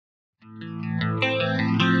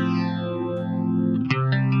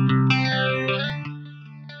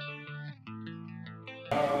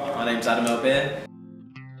name's Adam El-Bir.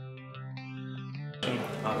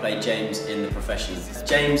 I play James in The Profession.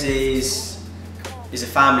 James is a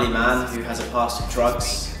family man who has a past of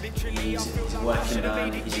drugs. He's a working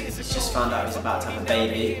man. He's just found out he's about to have a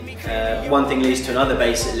baby. One thing leads to another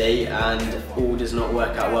basically, and all does not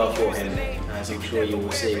work out well for him, as I'm sure you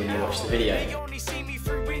will see when you watch the video.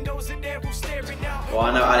 Well,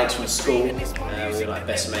 I know Alex from school. We were like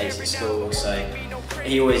best mates at school, so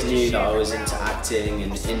he always knew that I was into acting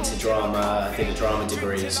and into drama. I did a drama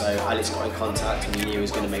degree, so Alex got in contact and he knew he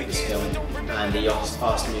was going to make this film. And he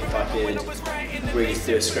asked me if I could really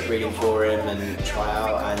do a script reading for him and try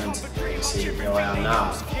out, and see here I am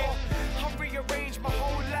now.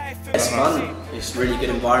 It's fun. It's a really good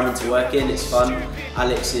environment to work in. It's fun.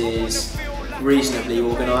 Alex is reasonably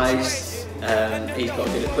organised. He's got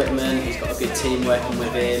good equipment. He's got a good team working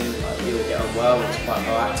with him. We all get on well. He's quite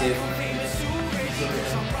proactive.